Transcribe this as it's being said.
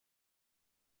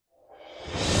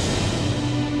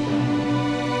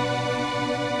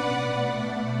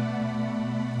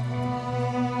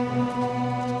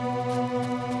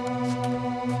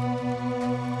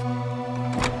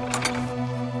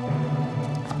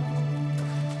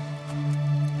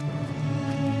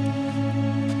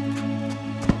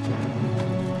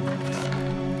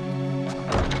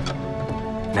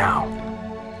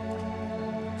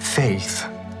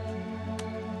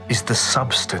is the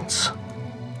substance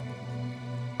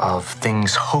of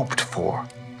things hoped for,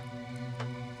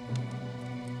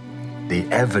 the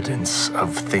evidence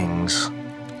of things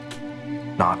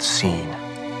not seen.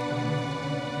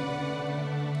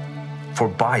 For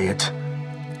by it,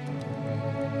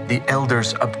 the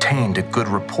elders obtained a good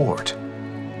report.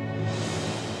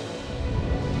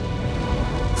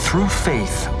 Through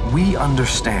faith, we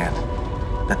understand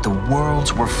that the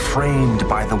worlds were framed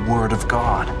by the word of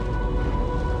God,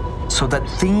 so that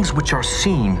things which are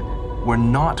seen were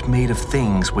not made of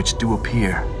things which do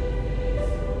appear.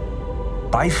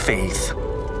 By faith,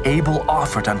 Abel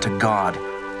offered unto God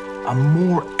a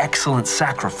more excellent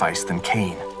sacrifice than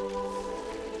Cain,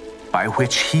 by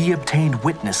which he obtained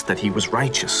witness that he was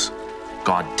righteous,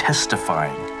 God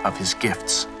testifying of his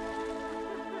gifts.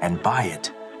 And by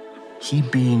it, he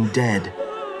being dead,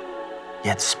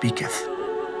 yet speaketh.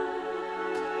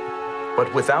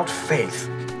 But without faith,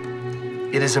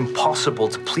 it is impossible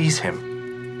to please him.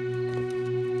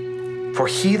 For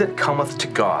he that cometh to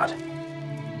God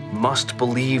must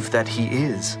believe that he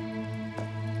is,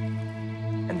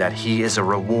 and that he is a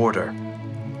rewarder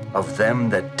of them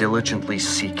that diligently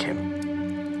seek him.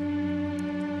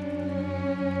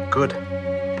 Good.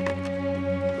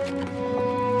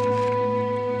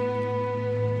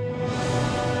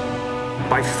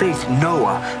 By faith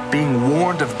Noah, being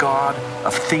warned of God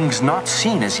of things not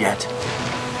seen as yet,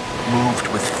 moved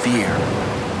with fear,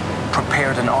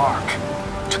 prepared an ark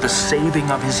to the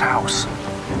saving of his house,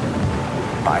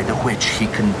 by the which he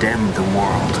condemned the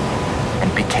world,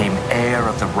 and became heir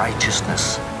of the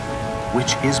righteousness,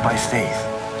 which is by faith.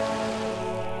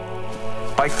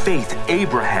 By faith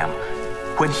Abraham,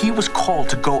 when he was called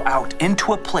to go out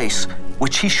into a place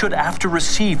which he should after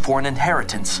receive for an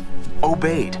inheritance,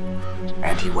 obeyed,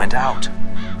 and he went out,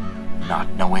 not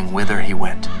knowing whither he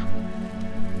went.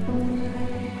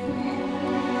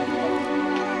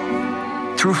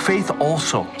 Through faith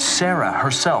also, Sarah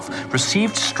herself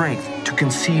received strength to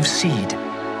conceive seed,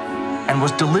 and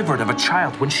was delivered of a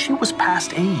child when she was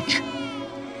past age,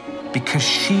 because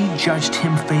she judged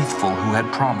him faithful who had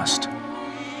promised.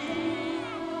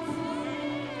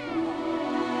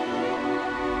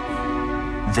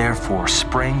 Therefore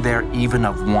sprang there even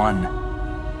of one,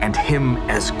 and him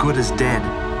as good as dead,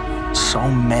 so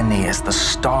many as the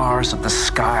stars of the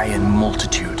sky in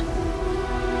multitude,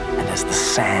 and as the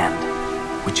sand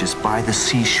which is by the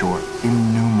seashore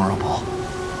innumerable.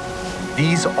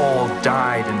 These all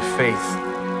died in faith,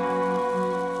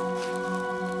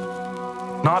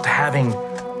 not having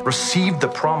received the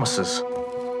promises,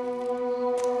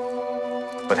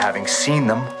 but having seen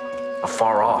them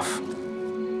afar off,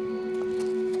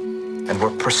 and were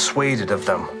persuaded of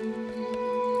them,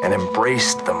 and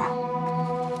embraced them,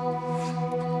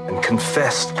 and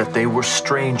confessed that they were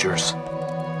strangers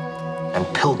and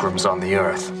pilgrims on the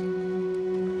earth.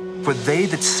 For they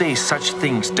that say such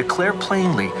things declare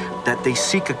plainly that they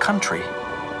seek a country,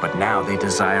 but now they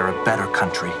desire a better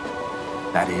country,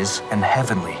 that is, an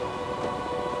heavenly.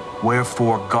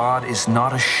 Wherefore God is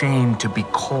not ashamed to be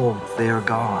called their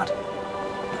God,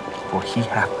 for he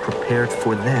hath prepared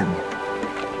for them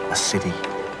a city.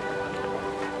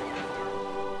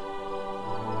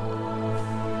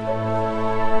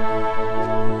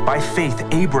 By faith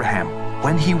Abraham,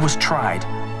 when he was tried,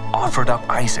 offered up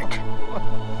Isaac.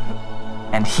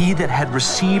 And he that had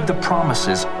received the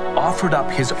promises offered up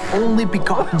his only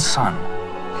begotten son,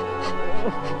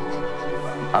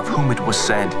 of whom it was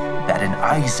said that in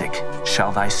Isaac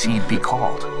shall thy seed be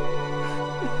called,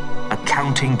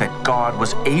 accounting that God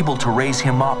was able to raise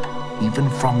him up even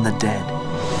from the dead,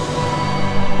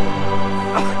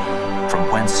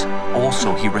 from whence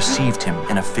also he received him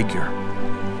in a figure.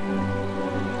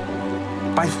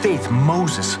 By faith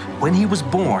Moses, when he was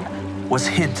born, was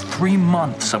hid 3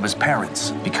 months of his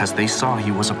parents, because they saw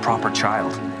he was a proper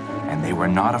child, and they were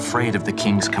not afraid of the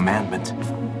king's commandment.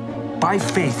 By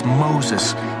faith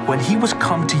Moses, when he was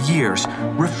come to years,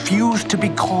 refused to be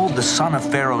called the son of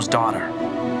Pharaoh's daughter,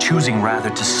 choosing rather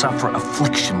to suffer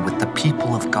affliction with the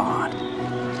people of God,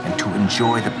 and to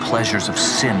enjoy the pleasures of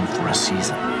sin for a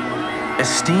season,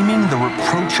 esteeming the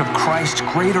reproach of Christ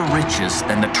greater riches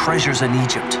than the treasures in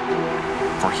Egypt,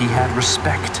 for he had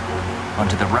respect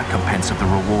unto the recompense of the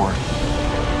reward.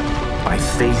 By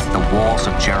faith the walls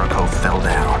of Jericho fell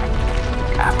down,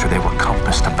 after they were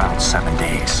compassed about 7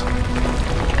 days.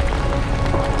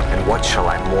 And what shall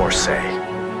I more say?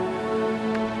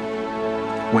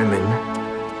 Women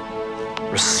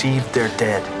received their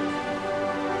dead,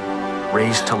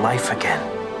 raised to life again,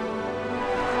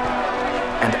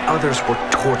 and others were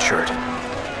tortured,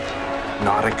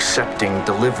 not accepting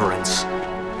deliverance,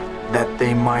 that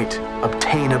they might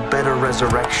obtain a better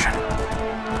resurrection.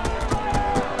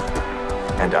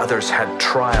 And others had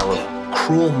trial of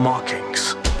cruel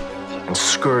mockings and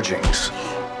scourgings,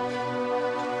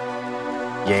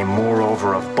 yea,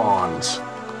 moreover of bonds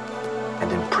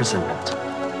and imprisonment.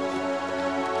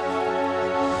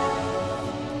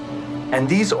 And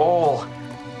these all,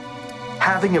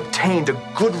 having obtained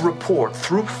a good report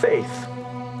through faith,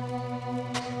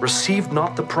 received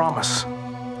not the promise,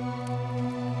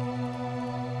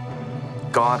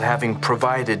 God having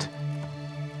provided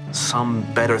some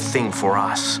better thing for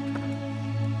us,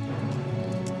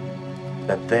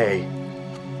 that they,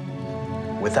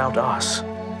 without us,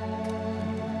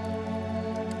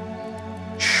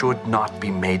 should not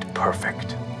be made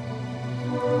perfect.